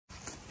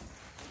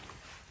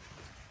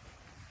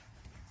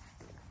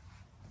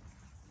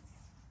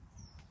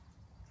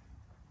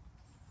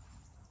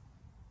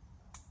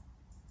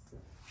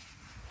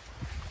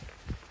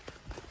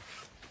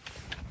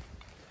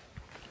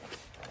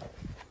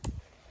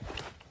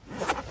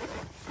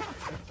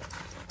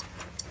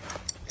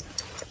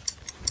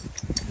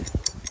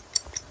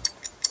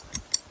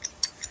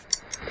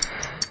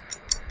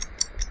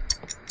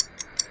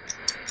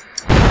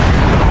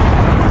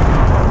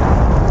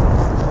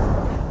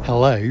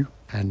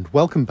and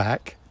welcome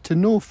back to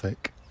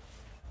Norfolk.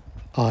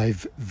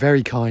 I've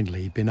very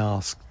kindly been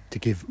asked to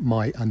give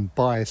my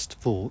unbiased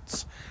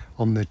thoughts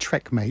on the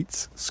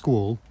Trekmates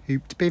Squall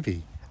hooped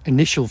bivvy.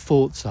 Initial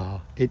thoughts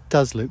are, it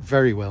does look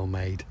very well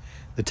made.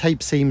 The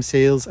tape seam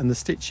seals and the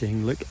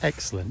stitching look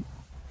excellent.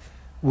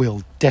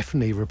 We'll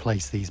definitely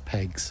replace these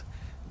pegs.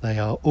 They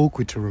are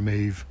awkward to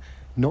remove,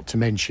 not to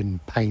mention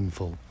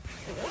painful.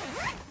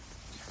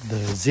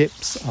 The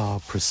zips are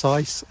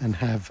precise and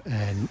have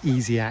an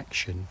easy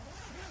action.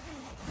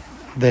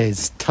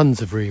 There's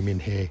tons of room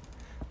in here,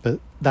 but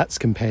that's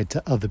compared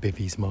to other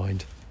bivvies,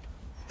 mind.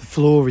 The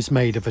floor is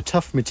made of a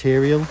tough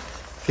material,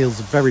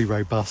 feels very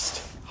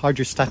robust.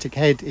 Hydrostatic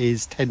head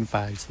is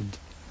 10,000.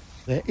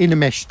 The inner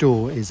mesh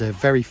door is a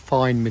very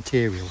fine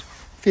material.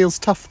 Feels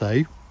tough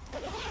though.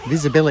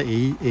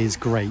 Visibility is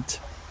great,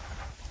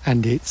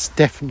 and it's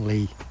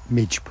definitely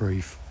midge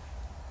proof.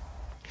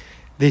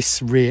 This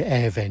rear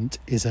air vent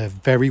is a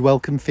very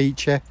welcome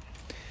feature.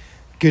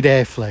 Good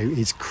airflow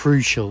is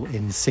crucial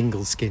in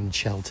single skin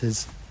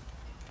shelters.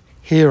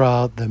 Here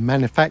are the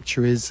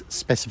manufacturer's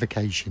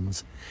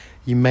specifications.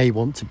 You may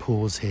want to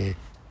pause here.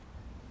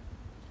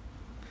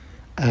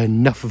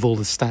 Enough of all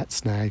the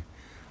stats now.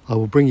 I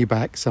will bring you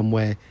back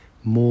somewhere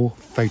more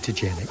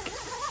photogenic.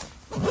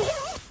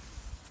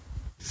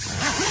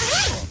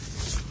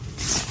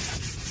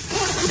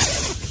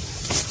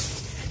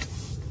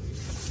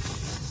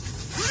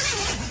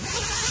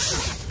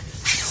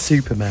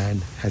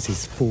 Superman has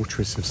his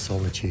fortress of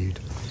solitude.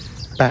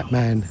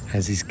 Batman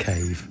has his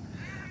cave.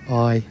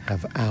 I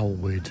have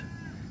Owlwood.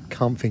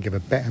 Can't think of a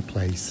better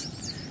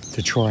place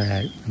to try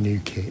out new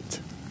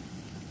kit.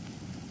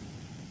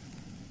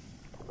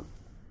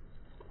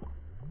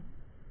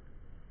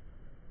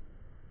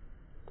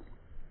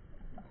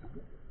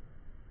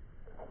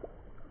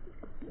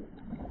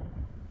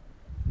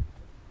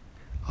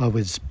 I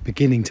was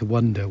beginning to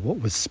wonder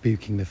what was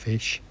spooking the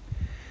fish.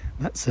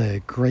 That's a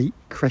great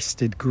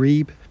crested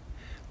grebe.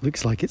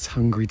 Looks like it's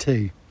hungry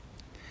too.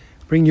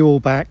 Bring you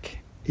all back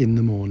in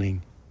the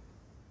morning.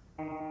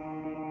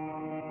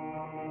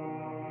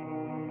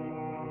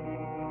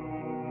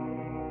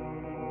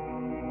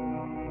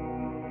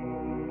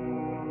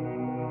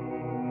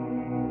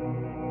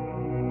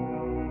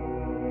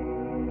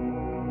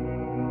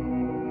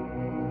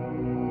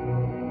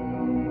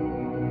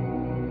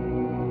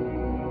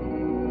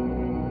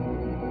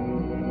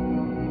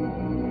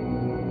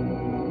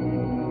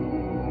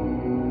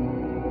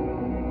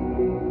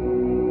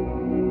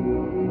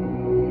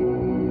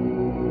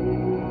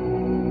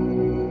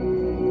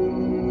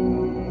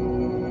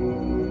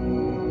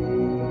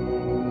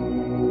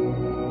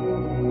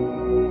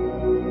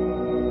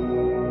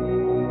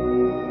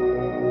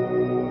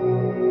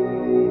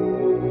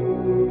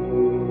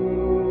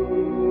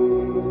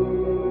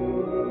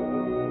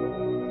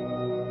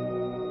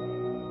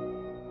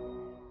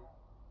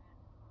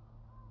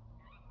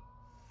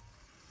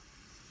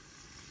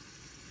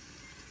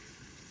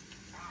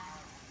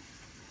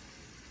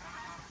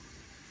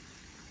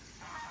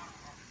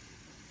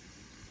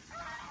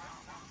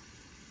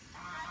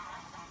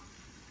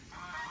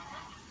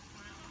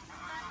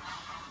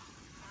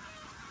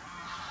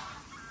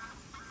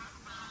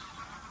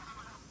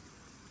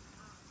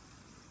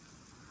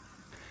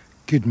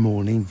 Good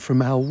morning from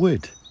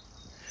Owlwood.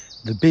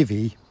 The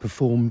bivvy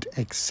performed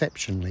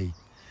exceptionally.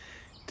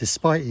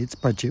 Despite its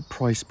budget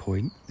price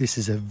point, this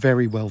is a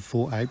very well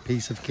thought out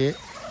piece of kit.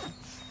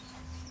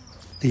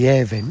 The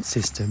air vent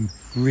system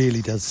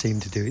really does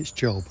seem to do its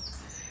job.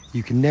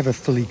 You can never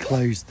fully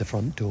close the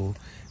front door,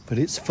 but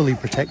it's fully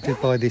protected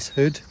by this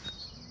hood.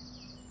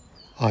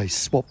 I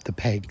swapped the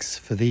pegs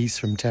for these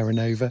from Terra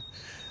Nova,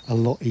 a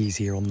lot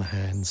easier on the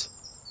hands.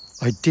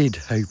 I did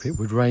hope it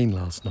would rain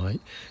last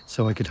night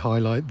so I could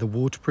highlight the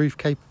waterproof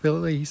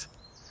capabilities.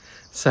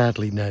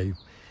 Sadly no.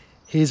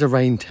 Here's a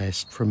rain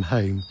test from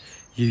home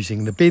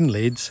using the bin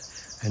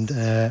lids and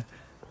a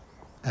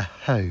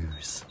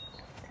hose.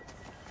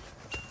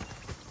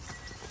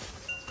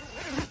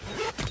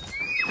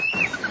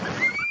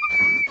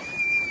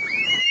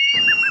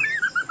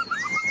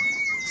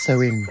 So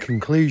in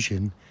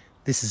conclusion,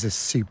 this is a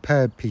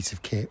superb piece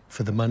of kit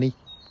for the money,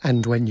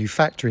 and when you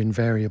factor in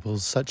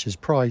variables such as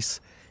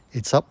price,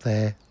 it's up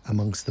there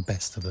amongst the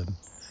best of them.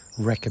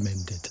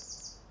 Recommended.